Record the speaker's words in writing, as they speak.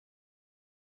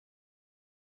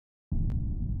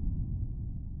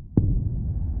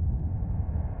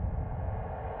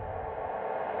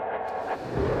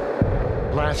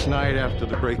Last night after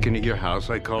the break-in at your house,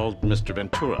 I called Mr.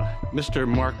 Ventura. Mr.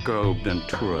 Marco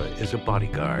Ventura is a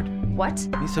bodyguard. What?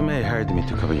 Lisa May hired me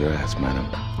to cover your ass, madam.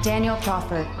 Daniel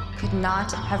Crawford could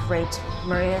not have raped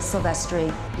Maria Silvestri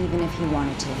even if he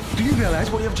wanted to. Do you realize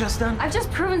what you've just done? I've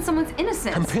just proven someone's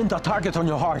innocence. And pinned a target on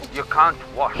your heart. You can't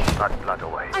wash that blood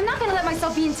away. I'm not gonna let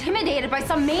myself be intimidated by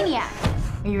some maniac.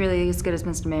 Are you really as good as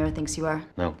Mr. Mayor thinks you are?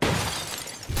 No.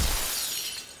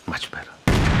 Much better.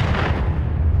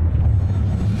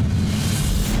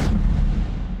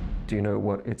 Do you know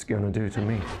what it's gonna do to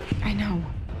me? I know,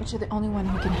 but you're the only one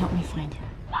who can help me find her.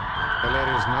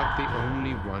 Valera's not the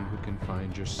only one who can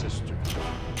find your sister.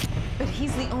 But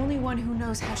he's the only one who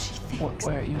knows how she thinks. What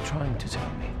were you trying to tell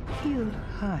me? He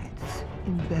hides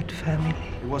in that family.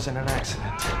 It wasn't an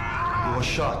accident. He was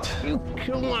shot. You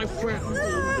killed my friend,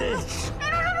 bitch. No,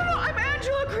 I'm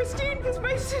Angela. Christine is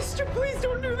my sister. Please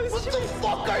don't do this to me. What the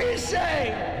fuck are you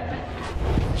saying?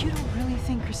 You don't really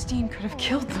think Christine could have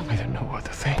killed them? I don't know what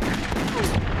to think.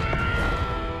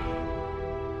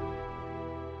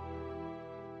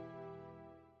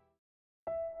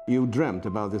 You dreamt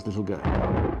about this little guy,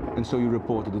 and so you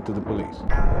reported it to the police.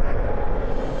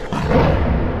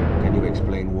 Can you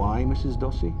explain why, Mrs.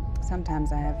 Dossi?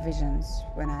 Sometimes I have visions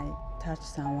when I touch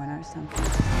someone or something.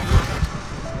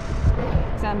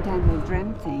 Sometimes I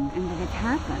dream things and then it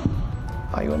happens.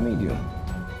 Are you a medium?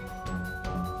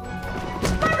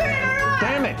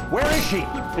 Damn it! Where is she?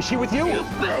 Is she with you? You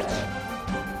bitch!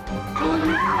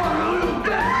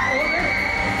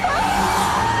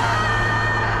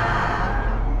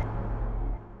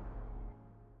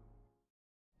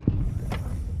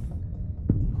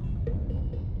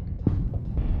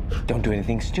 Don't do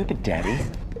anything stupid, Daddy.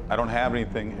 I don't have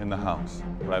anything in the house,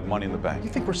 but I have money in the bank. You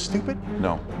think we're stupid?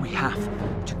 No. We have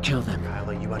to kill them. Kyle,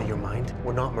 are you out of your mind?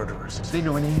 We're not murderers. They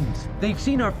know our names. They've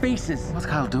seen our faces. What's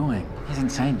Kyle doing? He's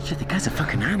insane. Shit, the guy's a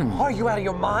fucking animal. Are you out of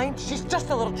your mind? She's just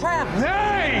a little tramp.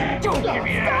 Hey! Don't give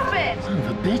me that. Stop it! Son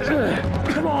of a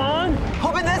bitch. Come on!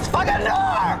 Open this fucking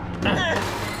door!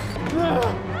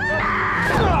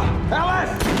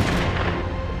 Alice!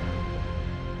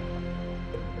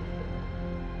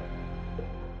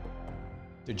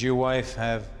 Did your wife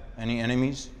have any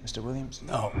enemies, Mr. Williams?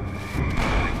 No.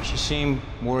 She seemed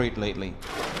worried lately.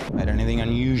 Had anything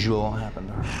unusual happen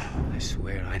to her? I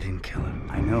swear I didn't kill him.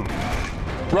 I know.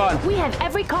 Run! We have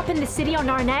every cop in the city on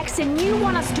our necks, and you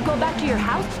want us to go back to your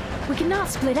house? We cannot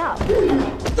split up.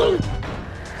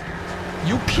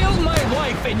 You killed my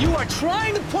wife, and you are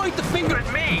trying to point the finger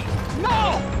at me!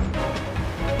 No!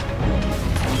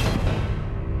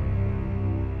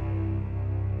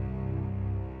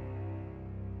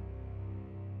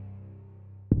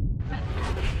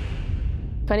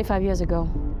 25 years ago,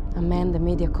 a man the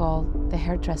media called the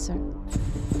hairdresser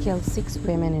killed 6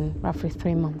 women in roughly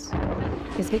 3 months.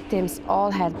 His victims all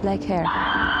had black hair.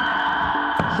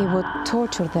 He would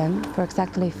torture them for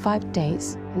exactly 5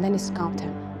 days, and then he scalped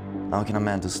them. How can a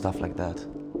man do stuff like that?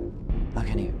 How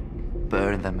can you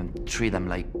burn them and treat them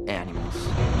like animals?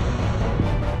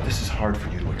 This is hard for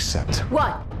you to accept.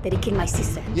 What? That he killed my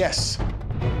sister? Yes.